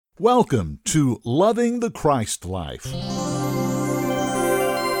Welcome to Loving the Christ Life.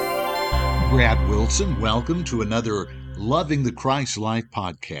 Brad Wilson, welcome to another Loving the Christ Life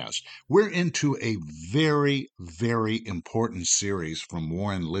podcast. We're into a very, very important series from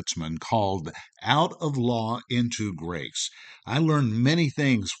Warren Litzman called Out of Law into Grace. I learned many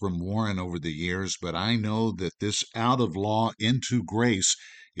things from Warren over the years, but I know that this Out of Law into Grace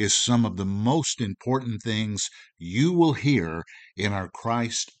is some of the most important things you will hear in our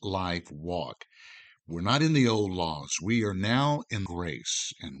Christ life walk. We're not in the old laws. We are now in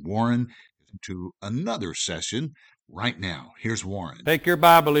grace. And Warren is into another session right now. Here's Warren. Take your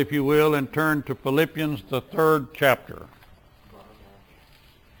Bible, if you will, and turn to Philippians, the 3rd chapter.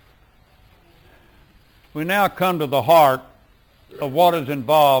 We now come to the heart of what is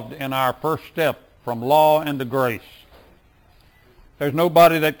involved in our first step from law into grace. There's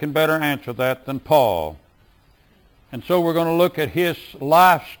nobody that can better answer that than Paul. And so we're going to look at his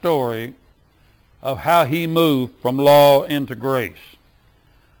life story of how he moved from law into grace.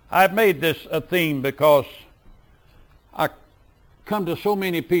 I've made this a theme because I come to so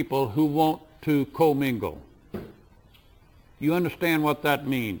many people who want to commingle. You understand what that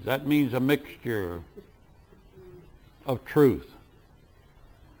means? That means a mixture of truth.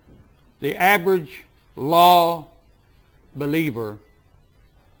 The average law believer,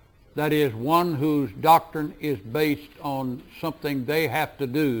 that is, one whose doctrine is based on something they have to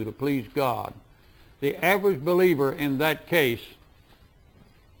do to please God, the average believer in that case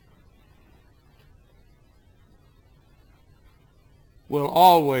will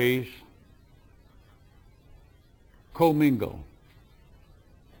always commingle.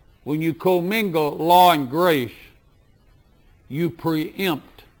 When you commingle law and grace, you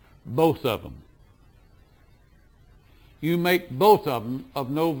preempt both of them. You make both of them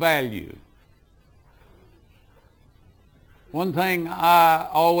of no value. One thing I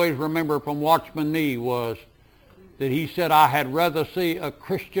always remember from Watchman Nee was that he said, "I had rather see a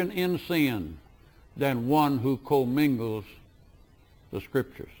Christian in sin than one who commingles the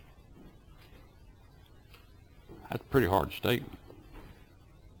Scriptures." That's a pretty hard statement.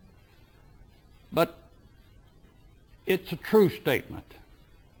 But it's a true statement.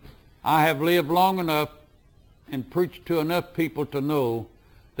 I have lived long enough and preached to enough people to know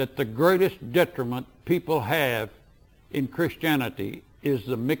that the greatest detriment people have in Christianity is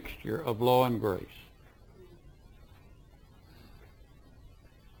the mixture of law and grace.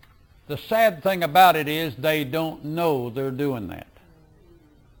 The sad thing about it is they don't know they're doing that.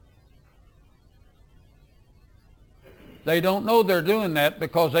 They don't know they're doing that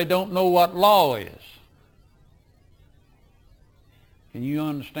because they don't know what law is. Can you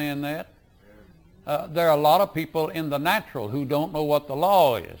understand that? There are a lot of people in the natural who don't know what the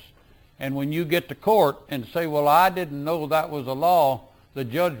law is. And when you get to court and say, "Well, I didn't know that was a law," the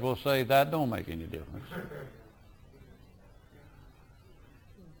judge will say, "That don't make any difference."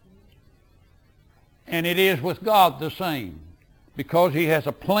 And it is with God the same, because he has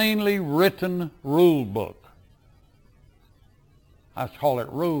a plainly written rule book. I call it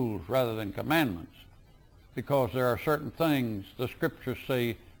rules rather than commandments, because there are certain things the Scriptures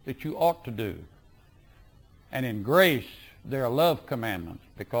say that you ought to do. And in grace, there are love commandments,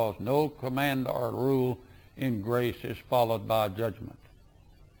 because no command or rule in grace is followed by judgment.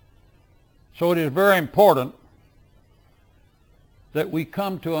 So it is very important that we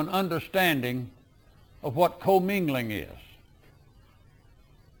come to an understanding of what commingling is.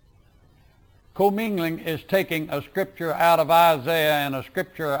 Commingling is taking a scripture out of Isaiah and a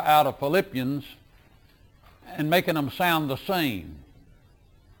scripture out of Philippians and making them sound the same.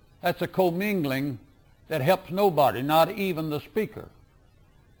 That's a commingling that helps nobody, not even the speaker.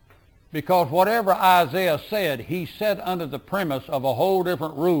 Because whatever Isaiah said, he said under the premise of a whole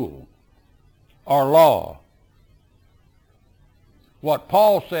different rule or law. What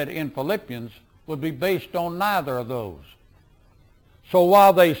Paul said in Philippians would be based on neither of those. So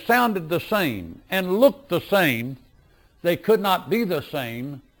while they sounded the same and looked the same, they could not be the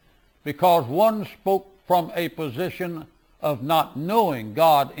same, because one spoke from a position of not knowing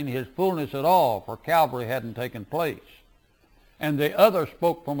God in his fullness at all, for Calvary hadn't taken place. And the other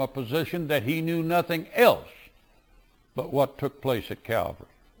spoke from a position that he knew nothing else but what took place at Calvary.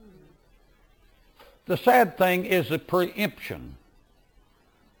 The sad thing is the preemption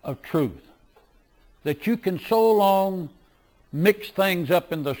of truth, that you can so long mix things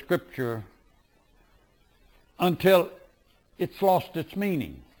up in the Scripture until it's lost its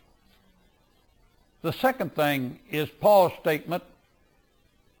meaning. The second thing is Paul's statement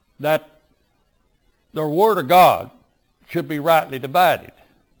that the Word of God should be rightly divided.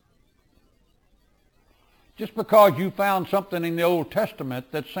 Just because you found something in the Old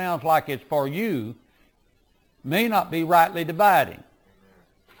Testament that sounds like it's for you may not be rightly dividing.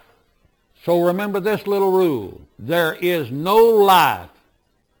 So remember this little rule. There is no life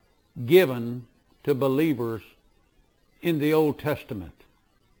given to believers in the Old Testament.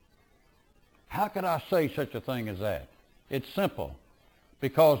 How could I say such a thing as that? It's simple.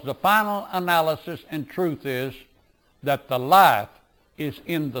 Because the final analysis and truth is that the life is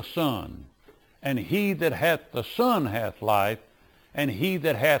in the Son. And he that hath the Son hath life, and he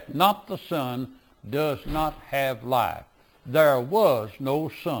that hath not the Son does not have life. There was no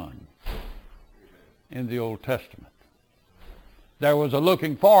Son in the Old Testament. There was a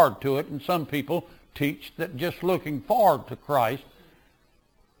looking forward to it, and some people teach that just looking forward to Christ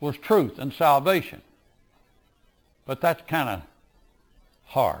was truth and salvation. But that's kind of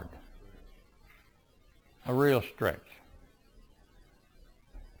hard. A real stretch.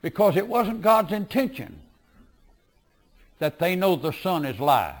 Because it wasn't God's intention that they know the Son is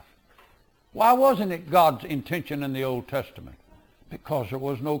life. Why wasn't it God's intention in the Old Testament? Because there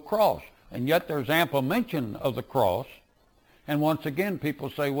was no cross. And yet there's ample mention of the cross. And once again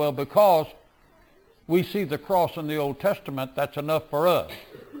people say, well, because we see the cross in the Old Testament, that's enough for us.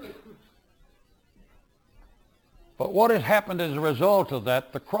 But what has happened as a result of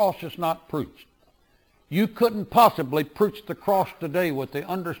that, the cross is not preached. You couldn't possibly preach the cross today with the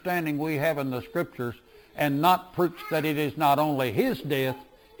understanding we have in the Scriptures and not preach that it is not only his death,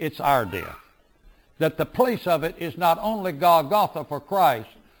 it's our death. That the place of it is not only Golgotha for Christ,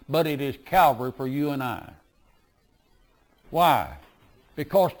 but it is Calvary for you and I. Why?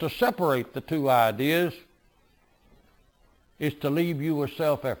 Because to separate the two ideas is to leave you with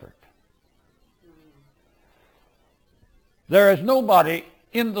self-effort. There is nobody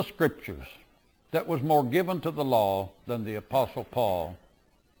in the Scriptures that was more given to the law than the Apostle Paul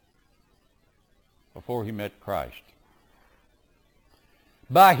before he met Christ.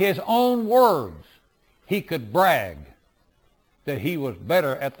 By his own words, he could brag that he was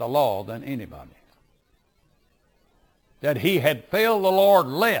better at the law than anybody. That he had failed the Lord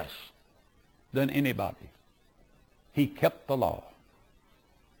less than anybody. He kept the law.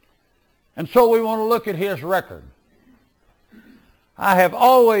 And so we want to look at his record. I have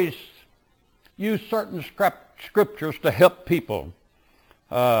always used certain scriptures to help people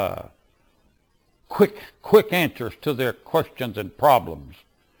quick answers to their questions and problems.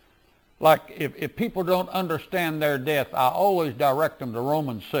 Like if people don't understand their death, I always direct them to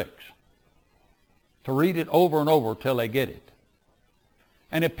Romans 6 to read it over and over till they get it.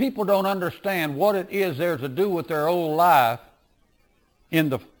 And if people don't understand what it is they're to do with their old life in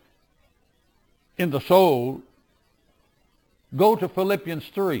the soul, go to Philippians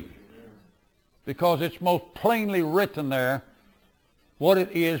 3. Because it's most plainly written there what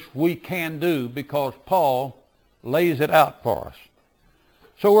it is we can do, because Paul lays it out for us.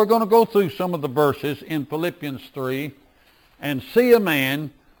 So we're going to go through some of the verses in Philippians 3 and see a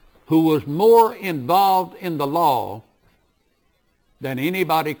man who was more involved in the law than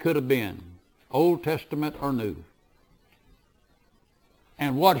anybody could have been, Old Testament or New.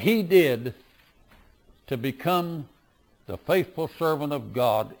 And what he did to become the faithful servant of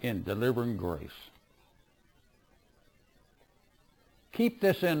God in delivering grace. Keep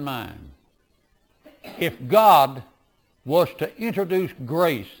this in mind. If God was to introduce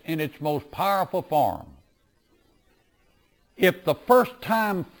grace in its most powerful form, if the first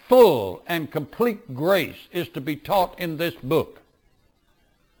time full and complete grace is to be taught in this book,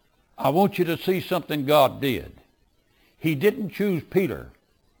 I want you to see something God did. He didn't choose Peter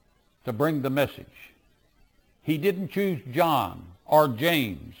to bring the message. He didn't choose John or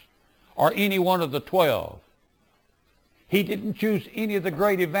James or any one of the 12. He didn't choose any of the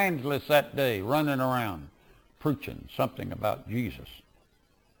great evangelists that day running around preaching something about Jesus.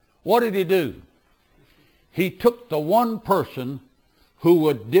 What did he do? He took the one person who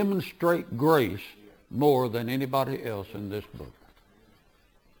would demonstrate grace more than anybody else in this book.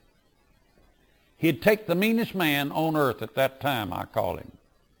 He'd take the meanest man on earth at that time, I call him.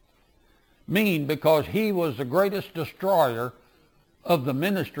 Mean because he was the greatest destroyer of the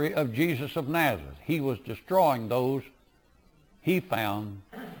ministry of Jesus of Nazareth. He was destroying those he found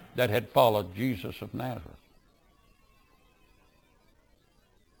that had followed Jesus of Nazareth.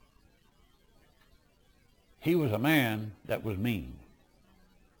 He was a man that was mean.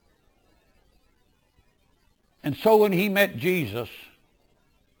 And so when he met Jesus,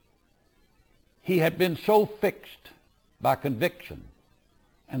 he had been so fixed by conviction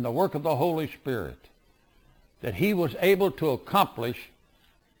and the work of the Holy Spirit that he was able to accomplish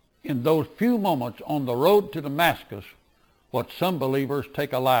in those few moments on the road to Damascus what some believers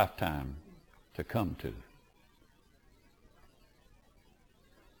take a lifetime to come to.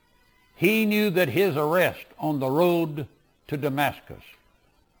 He knew that his arrest on the road to Damascus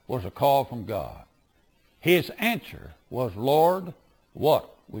was a call from God. His answer was, Lord,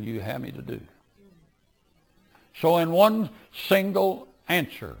 what will you have me to do? So in one single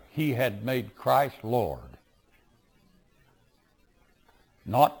answer, he had made Christ Lord.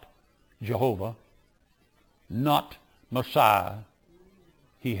 Not Jehovah, not Messiah.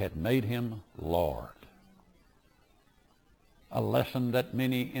 He had made him Lord. A lesson that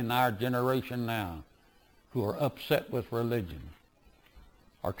many in our generation now who are upset with religion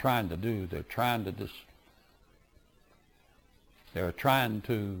are trying to do. They're trying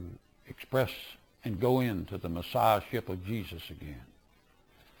to express and go into the Messiahship of Jesus again.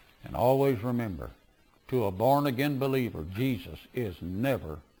 And always remember, to a born-again believer, Jesus is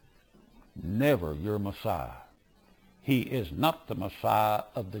never your Messiah. He is not the Messiah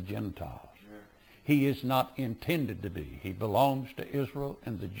of the Gentiles. He is not intended to be. He belongs to Israel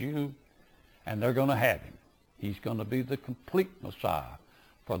and the Jew, and they're going to have him. He's going to be the complete Messiah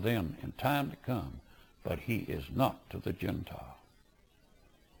for them in time to come, but he is not to the Gentile.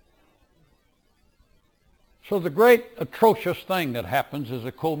 So the great atrocious thing that happens is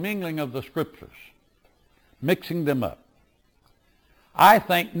a commingling of the Scriptures, mixing them up. I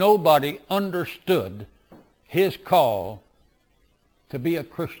think nobody understood his call to be a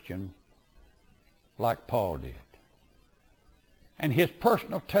Christian like Paul did. And his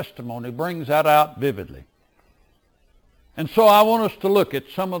personal testimony brings that out vividly. And so I want us to look at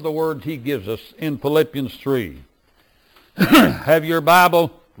some of the words he gives us in Philippians 3. Have your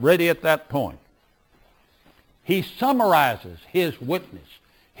Bible ready at that point. He summarizes his witness,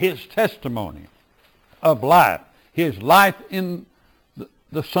 his testimony of life, his life in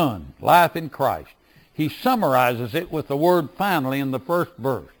the Son, life in Christ. He summarizes it with the word finally in the first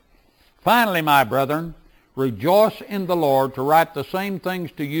verse. Finally, my brethren, rejoice in the Lord. To write the same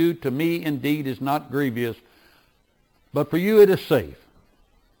things to you, to me indeed is not grievous, but for you it is safe.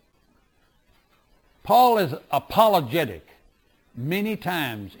 Paul is apologetic many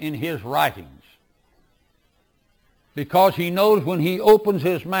times in his writings because he knows when he opens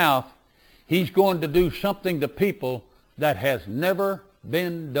his mouth, he's going to do something to people that has never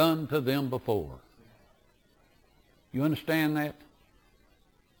been done to them before. You understand that?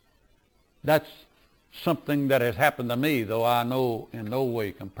 That's something that has happened to me, though I know in no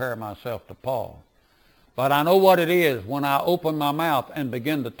way compare myself to Paul. But I know what it is when I open my mouth and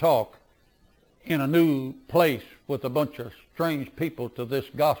begin to talk in a new place with a bunch of strange people to this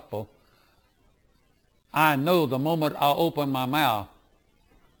gospel. I know the moment I open my mouth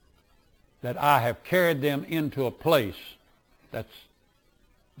that I have carried them into a place that's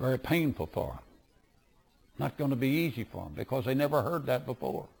very painful for them. Not going to be easy for them because they never heard that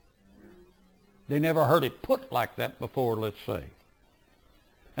before. They never heard it put like that before, let's say.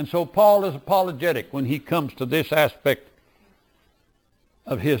 And so Paul is apologetic when he comes to this aspect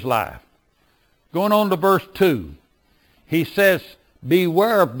of his life. Going on to verse 2, he says,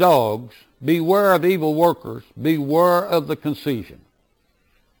 beware of dogs, beware of evil workers, beware of the conceition.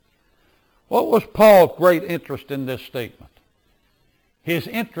 What was Paul's great interest in this statement? His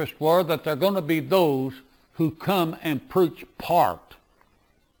interest was that there are going to be those who come and preach part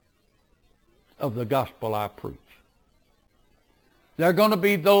of the gospel I preach. There are going to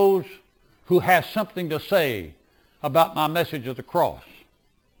be those who have something to say about my message of the cross.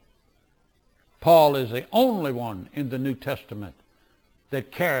 Paul is the only one in the New Testament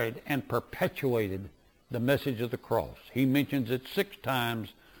that carried and perpetuated the message of the cross. He mentions it 6 times,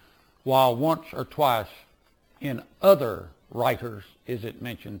 while once or twice in other writers is it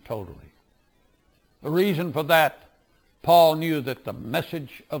mentioned totally. The reason for that, Paul knew that the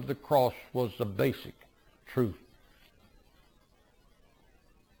message of the cross was the basic truth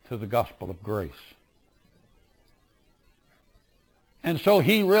to the gospel of grace. And so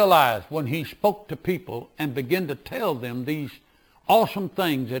he realized when he spoke to people and began to tell them these awesome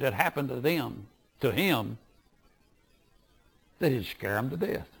things that had happened to them, to him, that it'd scare them to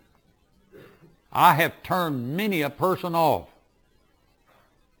death. I have turned many a person off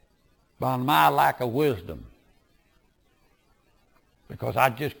by my lack of wisdom because I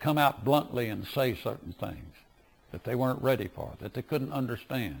just come out bluntly and say certain things that they weren't ready for, that they couldn't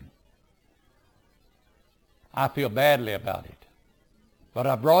understand. I feel badly about it. But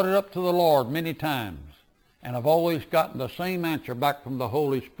I brought it up to the Lord many times, and I've always gotten the same answer back from the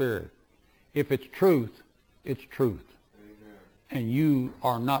Holy Spirit. If it's truth, it's truth. Amen. And you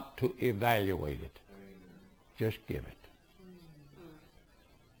are not to evaluate it. Amen. Just give it.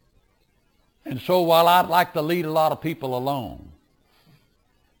 And so while I'd like to lead a lot of people along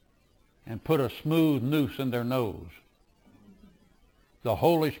and put a smooth noose in their nose, the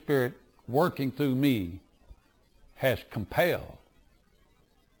Holy Spirit working through me has compelled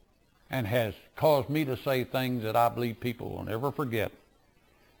and has caused me to say things that I believe people will never forget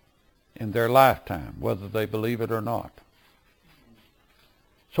in their lifetime, whether they believe it or not.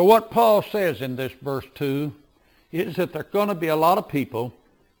 So what Paul says in this verse 2 is that there are going to be a lot of people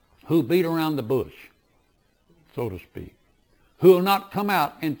who beat around the bush, so to speak, who will not come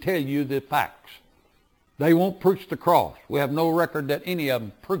out and tell you the facts. They won't preach the cross. We have no record that any of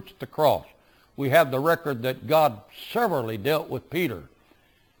them preached the cross. We have the record that God severally dealt with Peter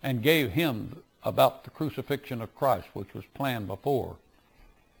and gave him about the crucifixion of Christ, which was planned before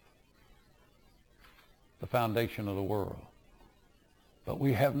the foundation of the world. But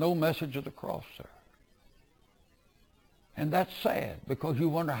we have no message of the cross, sir. And that's sad, because you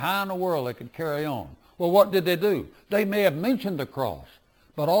wonder how in the world they could carry on. Well, what did they do? They may have mentioned the cross,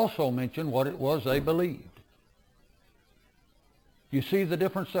 but also mentioned what it was they believed. You see the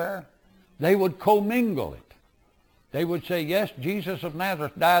difference there? They would commingle it. They would say, yes, Jesus of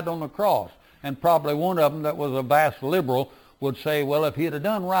Nazareth died on the cross. And probably one of them that was a vast liberal would say, well, if he'd have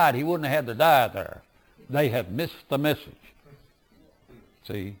done right, he wouldn't have had to die there. They have missed the message.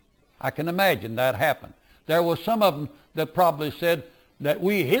 See, I can imagine that happened. There was some of them that probably said that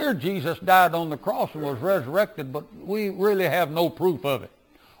we hear Jesus died on the cross and was resurrected, but we really have no proof of it.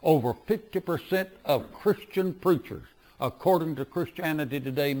 Over 50% of Christian preachers, according to Christianity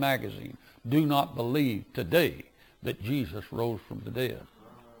Today magazine, do not believe today that Jesus rose from the dead.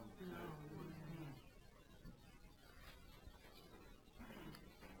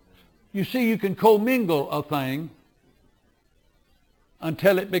 You see, you can commingle a thing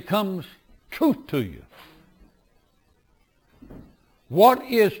until it becomes truth to you. What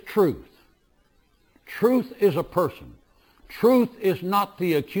is truth? Truth is a person. Truth is not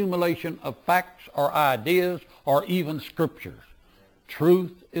the accumulation of facts or ideas or even scriptures.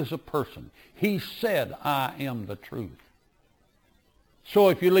 Truth is a person. He said, I am the truth. So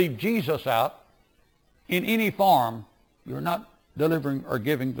if you leave Jesus out in any form, you're not delivering or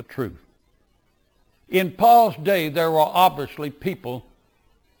giving the truth. In Paul's day, there were obviously people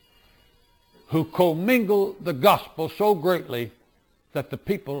who commingled the gospel so greatly that the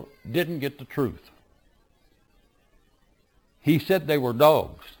people didn't get the truth. He said they were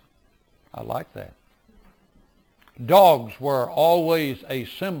dogs. I like that. Dogs were always a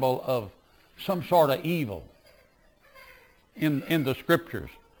symbol of some sort of evil in the scriptures,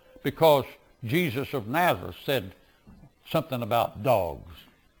 because Jesus of Nazareth said something about dogs.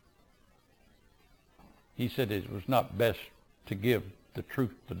 He said it was not best to give the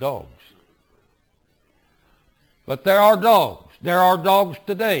truth to dogs. But there are dogs. There are dogs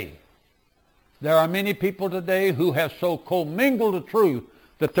today. There are many people today who have so commingled the truth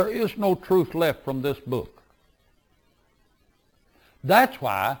that there is no truth left from this book. That's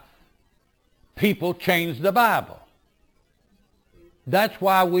why people change the Bible. That's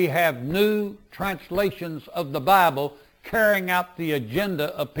why we have new translations of the Bible carrying out the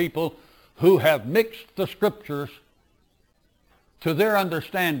agenda of people who have mixed the scriptures to their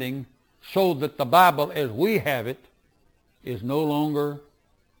understanding, so that the Bible as we have it is no longer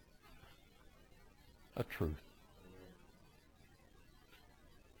a truth.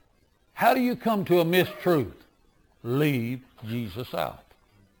 How do you come to a mistruth? Leave Jesus out.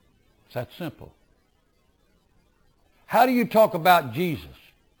 It's that simple. How do you talk about Jesus?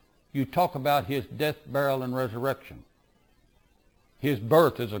 You talk about his death, burial, and resurrection. His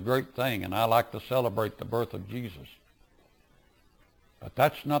birth is a great thing, and I like to celebrate the birth of Jesus. But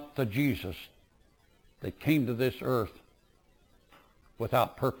that's not the Jesus that came to this earth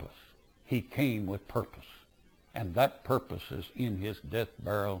without purpose. He came with purpose. And that purpose is in his death,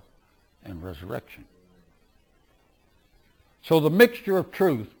 burial, and resurrection. So the mixture of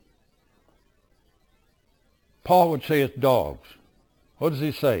truth, Paul would say it's dogs. What does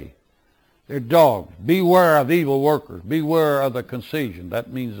he say? They're dogs. Beware of evil workers. Beware of the concision.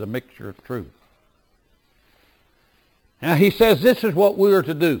 That means the mixture of truth. Now he says this is what we are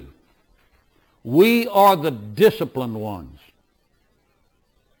to do. We are the disciplined ones.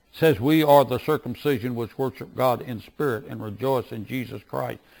 It says we are the circumcision which worship God in spirit and rejoice in Jesus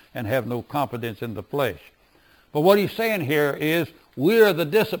Christ and have no confidence in the flesh. But what he's saying here is we are the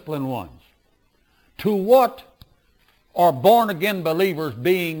disciplined ones. To what are born-again believers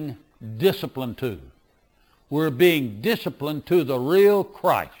being disciplined to? We're being disciplined to the real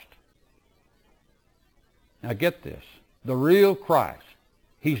Christ. Now get this. The real Christ.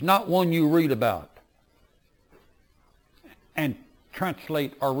 He's not one you read about and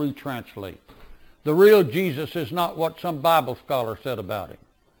translate or retranslate. The real Jesus is not what some Bible scholar said about him.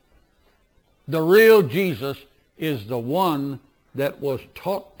 The real Jesus is the one that was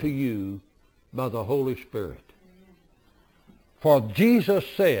taught to you by the Holy Spirit. For Jesus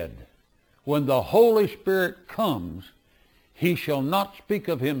said, when the Holy Spirit comes, he shall not speak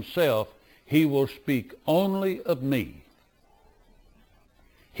of himself, he will speak only of me.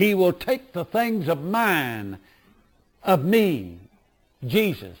 He will take the things of mine, of me,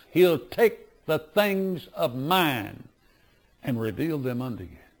 Jesus. He'll take the things of mine and reveal them unto you.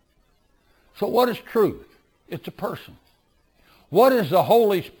 So what is truth? It's a person. What is the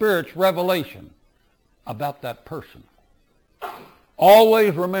Holy Spirit's revelation about that person?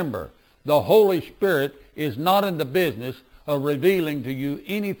 Always remember, the Holy Spirit is not in the business of revealing to you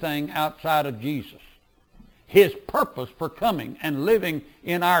anything outside of Jesus. His purpose for coming and living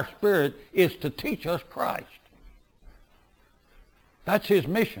in our spirit is to teach us Christ. That's his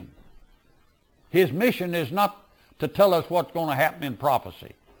mission. His mission is not to tell us what's going to happen in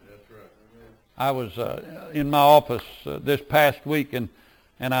prophecy. That's right. I was in my office this past week, and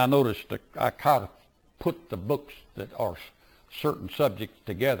I noticed that I kind of put the books that are certain subjects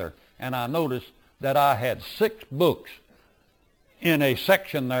together, and I noticed that I had 6 books in a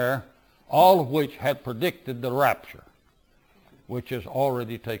section there, all of which had predicted the rapture, which has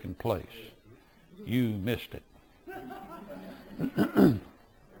already taken place. You missed it.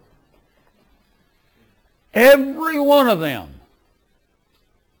 Every one of them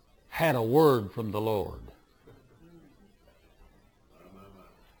had a word from the Lord.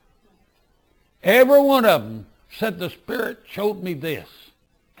 Every one of them said, the Spirit showed me this.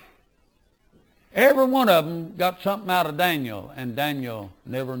 Every one of them got something out of Daniel, and Daniel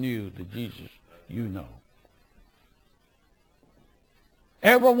never knew the Jesus you know.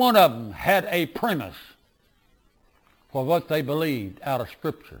 Every one of them had a premise for what they believed out of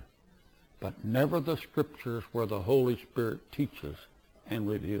Scripture, but never the Scriptures where the Holy Spirit teaches and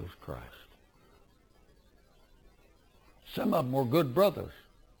reveals Christ. Some of them were good brothers.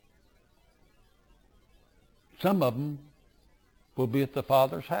 Some of them will be at the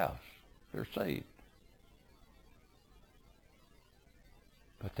Father's house. They're saved.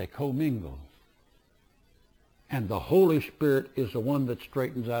 But they commingle. And the Holy Spirit is the one that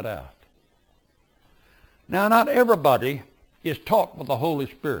straightens that out. Now, not everybody is taught with the Holy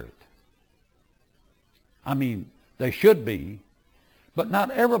Spirit. I mean, they should be, but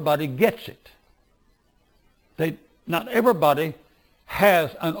not everybody gets it. Not everybody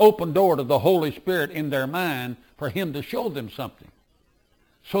has an open door to the Holy Spirit in their mind for him to show them something.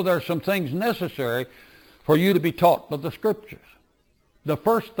 So there are some things necessary for you to be taught by the Scriptures. The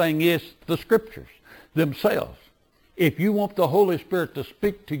first thing is the Scriptures themselves. If you want the Holy Spirit to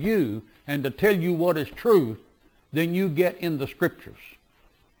speak to you and to tell you what is truth, then you get in the Scriptures.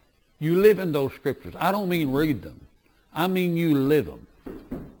 You live in those Scriptures. I don't mean read them. I mean you live them.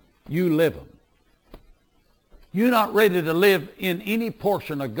 You live them. You're not ready to live in any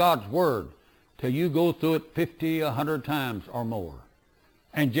portion of God's Word till you go through it 50, 100 times or more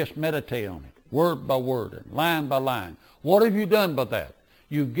and just meditate on it, word by word and line by line. What have you done by that?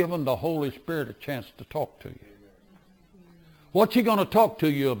 You've given the Holy Spirit a chance to talk to you. What's he going to talk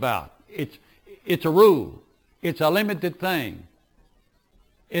to you about? It's a rule. It's a limited thing.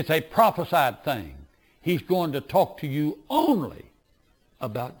 It's a prophesied thing. He's going to talk to you only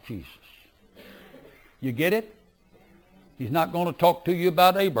about Jesus. You get it? He's not going to talk to you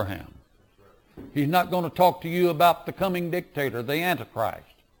about Abraham. He's not going to talk to you about the coming dictator, the Antichrist.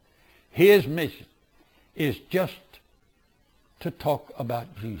 His mission is just to talk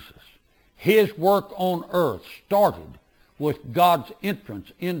about Jesus. His work on earth started with God's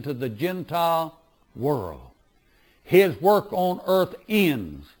entrance into the Gentile world. His work on earth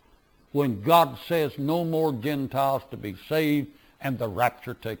ends when God says no more Gentiles to be saved and the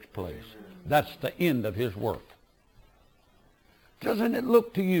rapture takes place. That's the end of his work. Doesn't it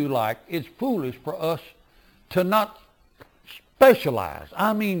look to you like it's foolish for us to not specialize?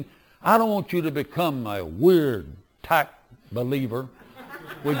 I mean, I don't want you to become a weird type believer.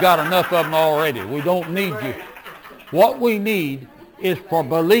 We've got enough of them already. We don't need you. What we need is for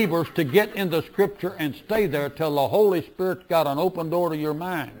believers to get in the Scripture and stay there till the Holy Spirit's got an open door to your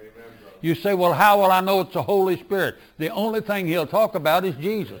mind. You say, well, how will I know it's the Holy Spirit? The only thing he'll talk about is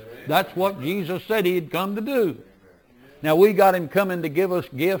Jesus. That's what Jesus said he'd come to do. Now, we got him coming to give us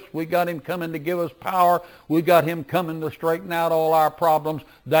gifts. We got him coming to give us power. We got him coming to straighten out all our problems.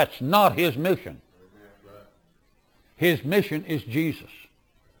 That's not his mission. His mission is Jesus.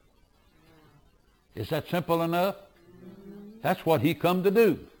 Is that simple enough? That's what he come to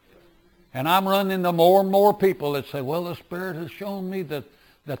do. And I'm running into more and more people that say, well, the Spirit has shown me that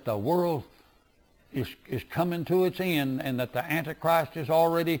the world is coming to its end and that the Antichrist is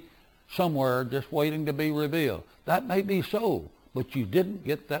already somewhere just waiting to be revealed. That may be so, but you didn't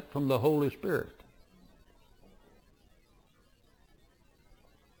get that from the Holy Spirit.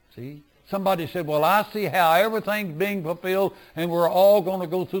 See? Somebody said, well, I see how everything's being fulfilled and we're all going to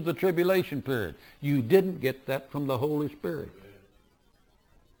go through the tribulation period. You didn't get that from the Holy Spirit.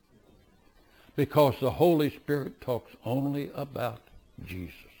 Because the Holy Spirit talks only about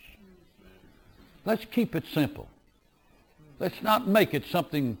Jesus. Let's keep it simple. Let's not make it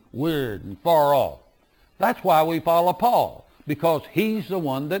something weird and far off. That's why we follow Paul, because he's the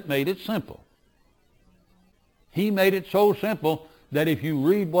one that made it simple. He made it so simple that if you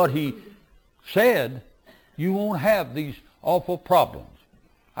read what he said, you won't have these awful problems.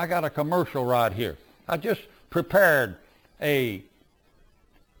 I got a commercial right here. I just prepared a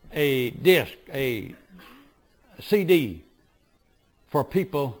disc, a CD for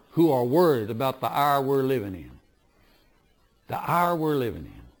people who are worried about the hour we're living in. The hour we're living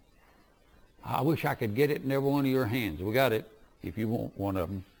in. I wish I could get it in every one of your hands. We got it if you want one of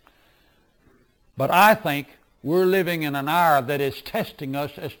them. But I think we're living in an hour that is testing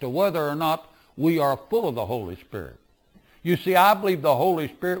us as to whether or not we are full of the Holy Spirit. You see, I believe the Holy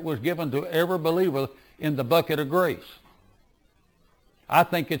Spirit was given to every believer in the bucket of grace. I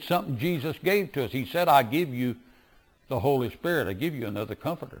think it's something Jesus gave to us. He said, I give you the Holy Spirit. I give you another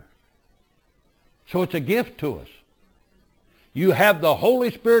comforter. So it's a gift to us. You have the Holy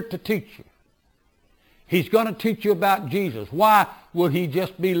Spirit to teach you. He's going to teach you about Jesus. Why would he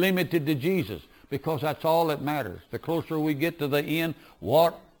just be limited to Jesus? Because that's all that matters. The closer we get to the end,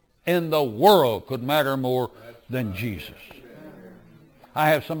 what in the world could matter more than Jesus? I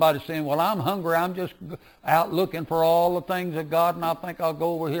have somebody saying, well, I'm hungry. I'm just out looking for all the things of God, and I think I'll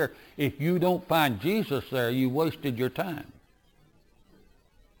go over here. If you don't find Jesus there, you wasted your time.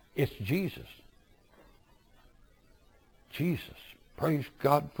 It's Jesus. Jesus. Praise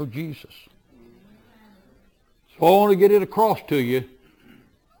God for Jesus. So I want to get it across to you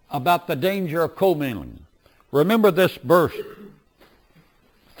about the danger of commingling. Remember this verse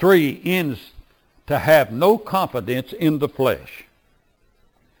 3 ends to have no confidence in the flesh.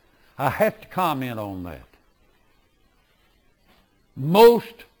 I have to comment on that.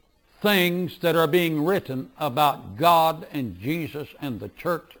 Most things that are being written about God and Jesus and the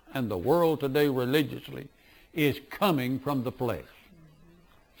church and the world today religiously is coming from the flesh.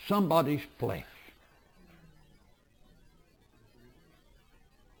 Somebody's flesh.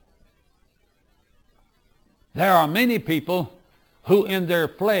 There are many people who in their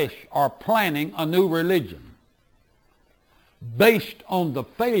flesh are planning a new religion based on the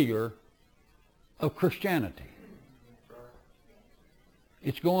failure of Christianity.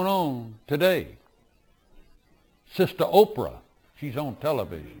 It's going on today. Sister Oprah, she's on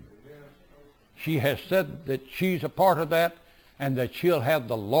television. She has said that she's a part of that and that she'll have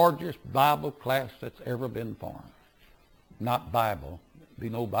the largest Bible class that's ever been formed. Not Bible. There'll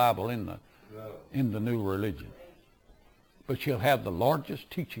be no Bible in the new religion. But she'll have the largest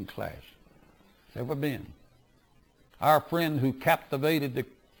teaching class that's ever been. Our friend who captivated the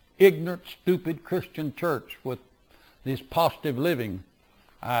ignorant, stupid Christian church with these positive living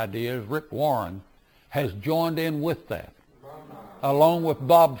ideas, Rick Warren, has joined in with that, along with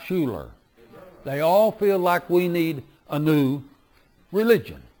Bob Schuller. They all feel like we need a new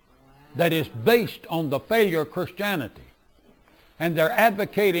religion that is based on the failure of Christianity. And they're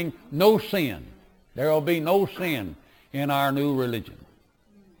advocating no sin. There will be no sin in our new religion.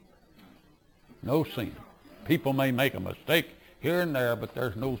 No sin. People may make a mistake here and there, but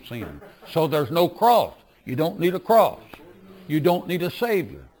there's no sin. So there's no cross. You don't need a cross. You don't need a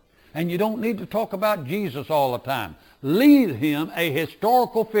Savior. And you don't need to talk about Jesus all the time. Leave him a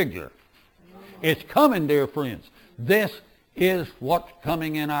historical figure. It's coming, dear friends. This is what's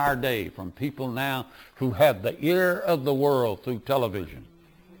coming in our day from people now who have the ear of the world through television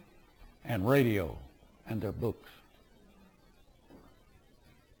and radio and their books.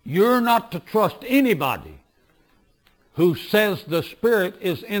 You're not to trust anybody who says the Spirit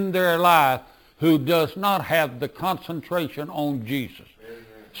is in their life who does not have the concentration on Jesus.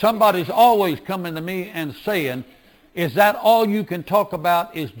 Somebody's always coming to me and saying, is that all you can talk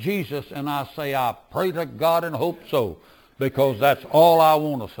about is Jesus? And I say, I pray to God and hope so, because that's all I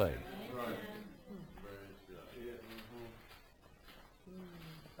want to say.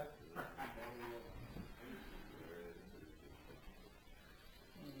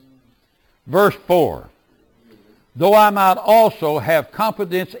 Verse 4, though I might also have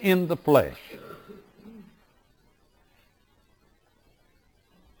confidence in the flesh.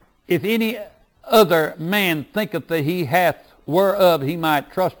 If any other man thinketh that he hath whereof he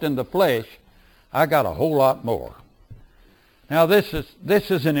might trust in the flesh, I got a whole lot more. Now this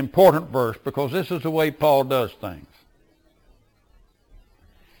is an important verse because this is the way Paul does things.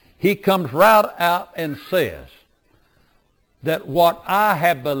 he comes right out and says that what I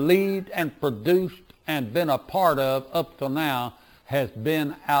have believed and produced and been a part of up till now has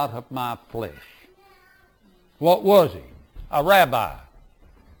been out of my flesh. What was he? A rabbi.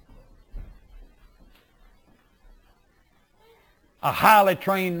 A highly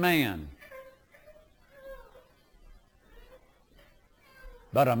trained man.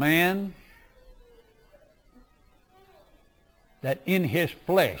 But a man that in his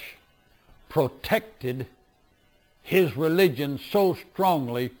flesh protected his religion so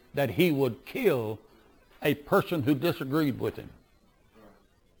strongly that he would kill a person who disagreed with him.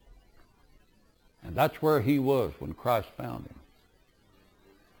 And that's where he was when Christ found him.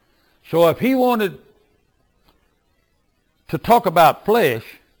 So if he wanted to talk about flesh,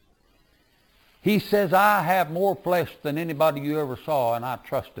 he says, I have more flesh than anybody you ever saw, and I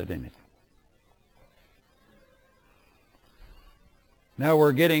trusted in it. Now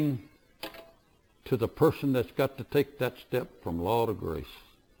we're getting to the person that's got to take that step from law to grace.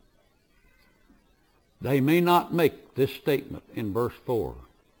 They may not make this statement in verse 4,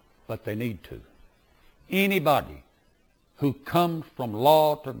 but they need to. Anybody who comes from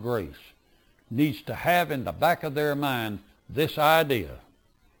law to grace needs to have in the back of their mind this idea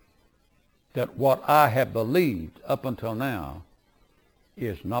that what I have believed up until now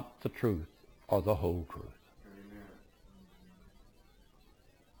is not the truth or the whole truth.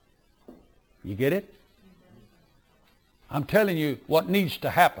 You get it? I'm telling you what needs to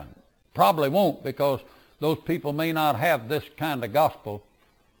happen. Probably won't, because those people may not have this kind of gospel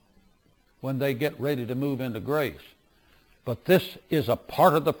when they get ready to move into grace. But this is a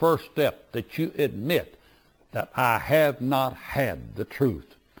part of the first step, that you admit that I have not had the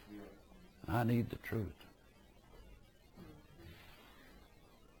truth. I need the truth.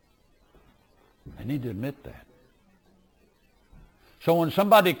 I need to admit that. So when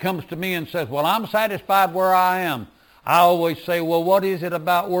somebody comes to me and says, well, I'm satisfied where I am, I always say, well, what is it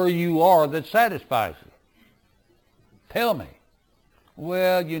about where you are that satisfies you? Tell me.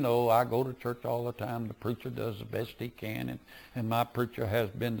 Well, you know, I go to church all the time. The preacher does the best he can, and my preacher has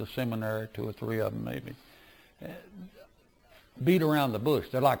been to seminary, 2 or 3 of them maybe. Beat around the bush.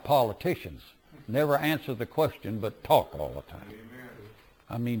 They're like politicians. Never answer the question, but talk all the time.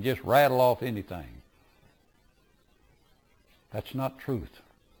 I mean, just rattle off anything. That's not truth.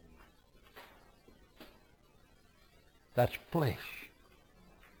 That's flesh.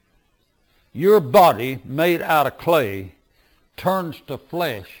 Your body, made out of clay, turns to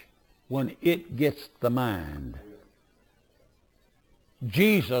flesh when it gets the mind.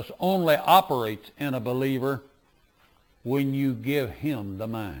 Jesus only operates in a believer when you give him the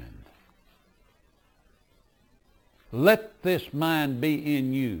mind. Let this mind be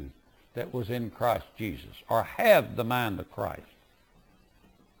in you that was in Christ Jesus, or have the mind of Christ.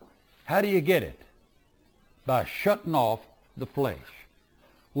 How do you get it? By shutting off the flesh.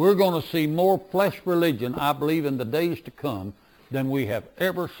 We're going to see more flesh religion, I believe, in the days to come than we have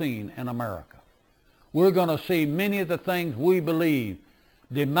ever seen in America. We're going to see many of the things we believe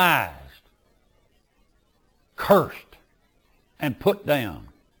demised, cursed, and put down.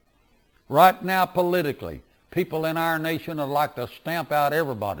 Right now, politically, people in our nation would like to stamp out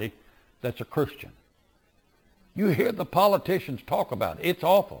everybody that's a Christian. You hear the politicians talk about it. It's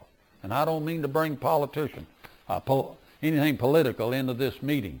awful. And I don't mean to bring anything political into this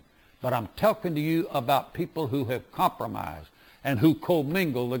meeting. But I'm talking to you about people who have compromised and who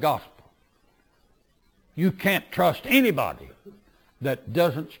commingle the gospel. You can't trust anybody that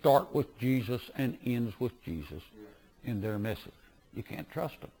doesn't start with Jesus and ends with Jesus in their message. You can't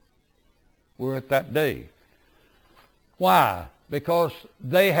trust them. We're at that day. Why? Because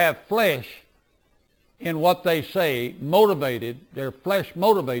they have flesh in what they say, motivated. Their flesh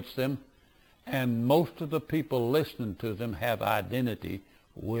motivates them, and most of the people listening to them have identity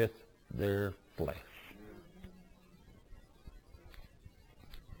with their flesh.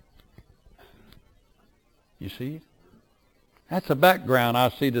 You see? That's the background I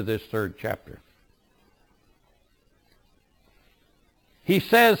see to this 3rd chapter. He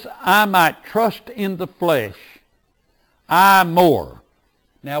says, I might trust in the flesh, I more.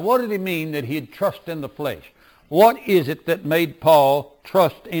 Now, what did he mean that he'd trust in the flesh? What is it that made Paul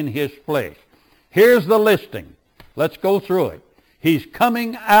trust in his flesh? Here's the listing. Let's go through it. He's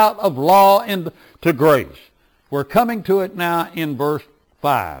coming out of law into grace. We're coming to it now in verse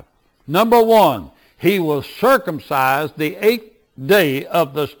 5. Number 1, he was circumcised the 8th day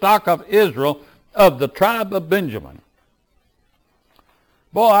of the stock of Israel of the tribe of Benjamin.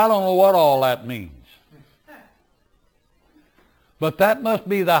 Boy, I don't know what all that means. But that must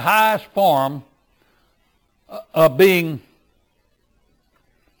be the highest form of being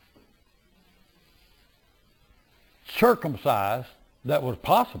circumcised that was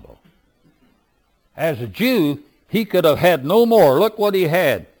possible. As a Jew, he could have had no more. Look what he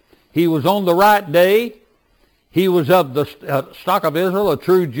had. He was on the right day. He was of the stock of Israel, a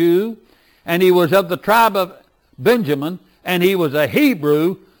true Jew. And he was of the tribe of Benjamin. And he was a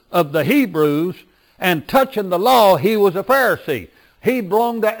Hebrew of the Hebrews. And touching the law, he was a Pharisee. He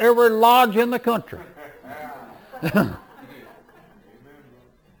belonged to every lodge in the country.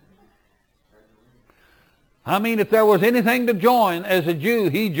 I mean, if there was anything to join as a Jew,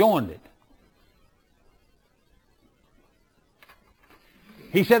 he joined it.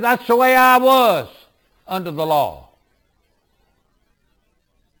 He said, that's the way I was under the law.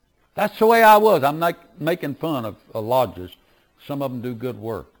 That's the way I was. I'm not making fun of lodges. Some of them do good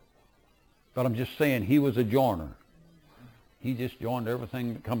work. But I'm just saying he was a joiner. He just joined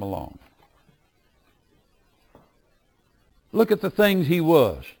everything that come along. Look at the things he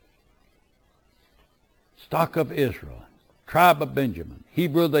was. Stock of Israel, tribe of Benjamin,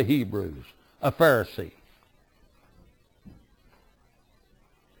 Hebrew of the Hebrews, a Pharisee.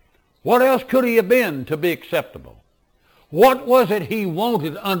 What else could he have been to be acceptable? What was it he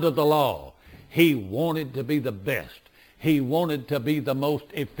wanted under the law? He wanted to be the best. He wanted to be the most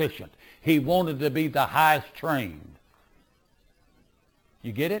efficient. He wanted to be the highest trained.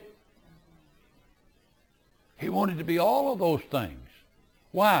 You get it? He wanted to be all of those things.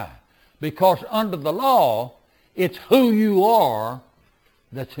 Why? Because under the law, it's who you are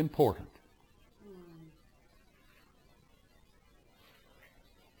that's important.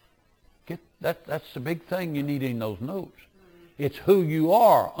 That's the big thing you need in those notes. It's who you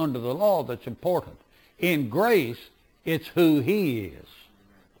are under the law that's important. In grace, it's who he is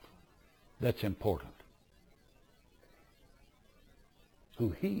that's important.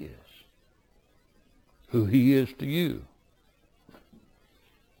 Who he is. Who he is to you.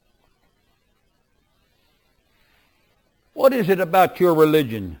 What is it about your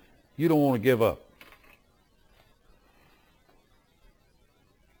religion you don't want to give up?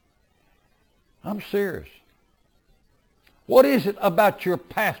 I'm serious. What is it about your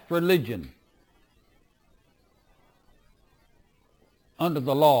past religion under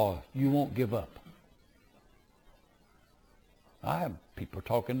the law you won't give up? I have people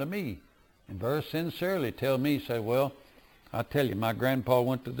talking to me and very sincerely tell me, say, well, I tell you, my grandpa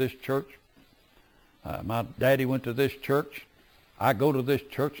went to this church. My daddy went to this church. I go to this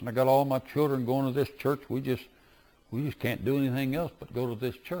church, and I got all my children going to this church. We just can't do anything else but go to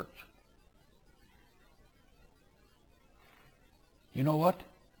this church. You know what?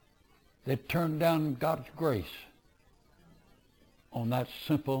 They turned down God's grace on that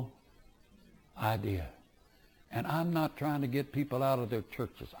simple idea. And I'm not trying to get people out of their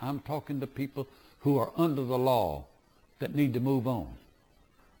churches. I'm talking to people who are under the law that need to move on.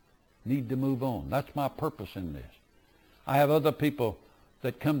 Need to move on. That's my purpose in this. I have other people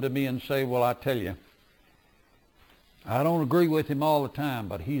that come to me and say, well, I tell you, I don't agree with him all the time,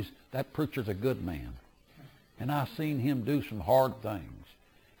 but that preacher's a good man. And I've seen him do some hard things.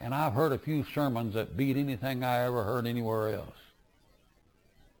 And I've heard a few sermons that beat anything I ever heard anywhere else.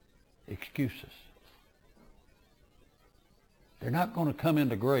 Excuses. They're not going to come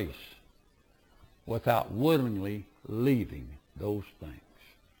into grace without willingly leaving those things.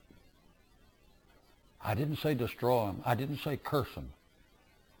 I didn't say destroy them. I didn't say curse them.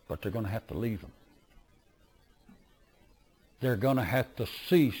 But they're going to have to leave them. They're going to have to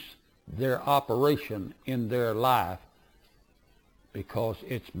cease their operation in their life because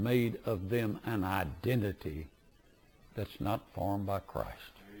it's made of them an identity that's not formed by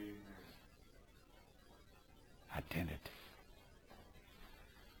Christ. Identity.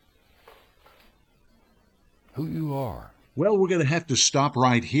 Who you are. Well, we're going to have to stop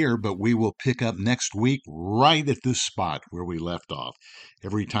right here, but we will pick up next week right at this spot where we left off.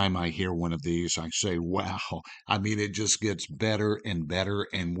 Every time I hear one of these, I say, wow. I mean, it just gets better and better,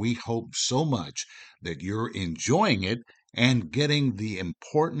 and we hope so much that you're enjoying it and getting the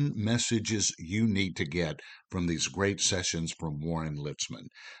important messages you need to get from these great sessions from Warren Litzman.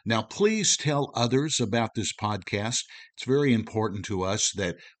 Now, please tell others about this podcast. It's very important to us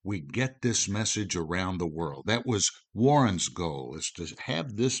that we get this message around the world. That was Warren's goal, is to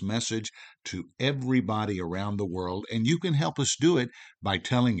have this message to everybody around the world, and you can help us do it by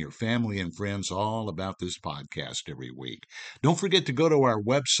telling your family and friends all about this podcast every week. Don't forget to go to our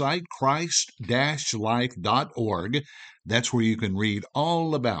website, christ-life.org. That's where you can read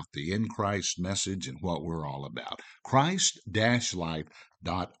all about the In Christ message and what we're all about. Christ-life.org.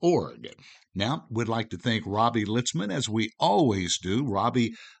 Now, we'd like to thank Robbie Litzman, as we always do.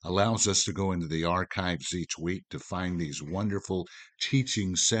 Robbie allows us to go into the archives each week to find these wonderful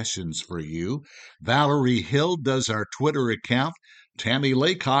teaching sessions for you. Valerie Hill does our Twitter account. Tammy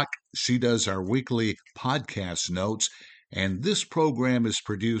Laycock, she does our weekly podcast notes. And this program is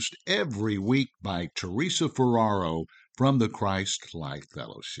produced every week by Teresa Ferraro from the Christ Life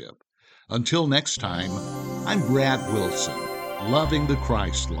Fellowship. Until next time, I'm Brad Wilson, loving the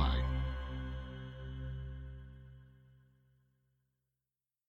Christ life.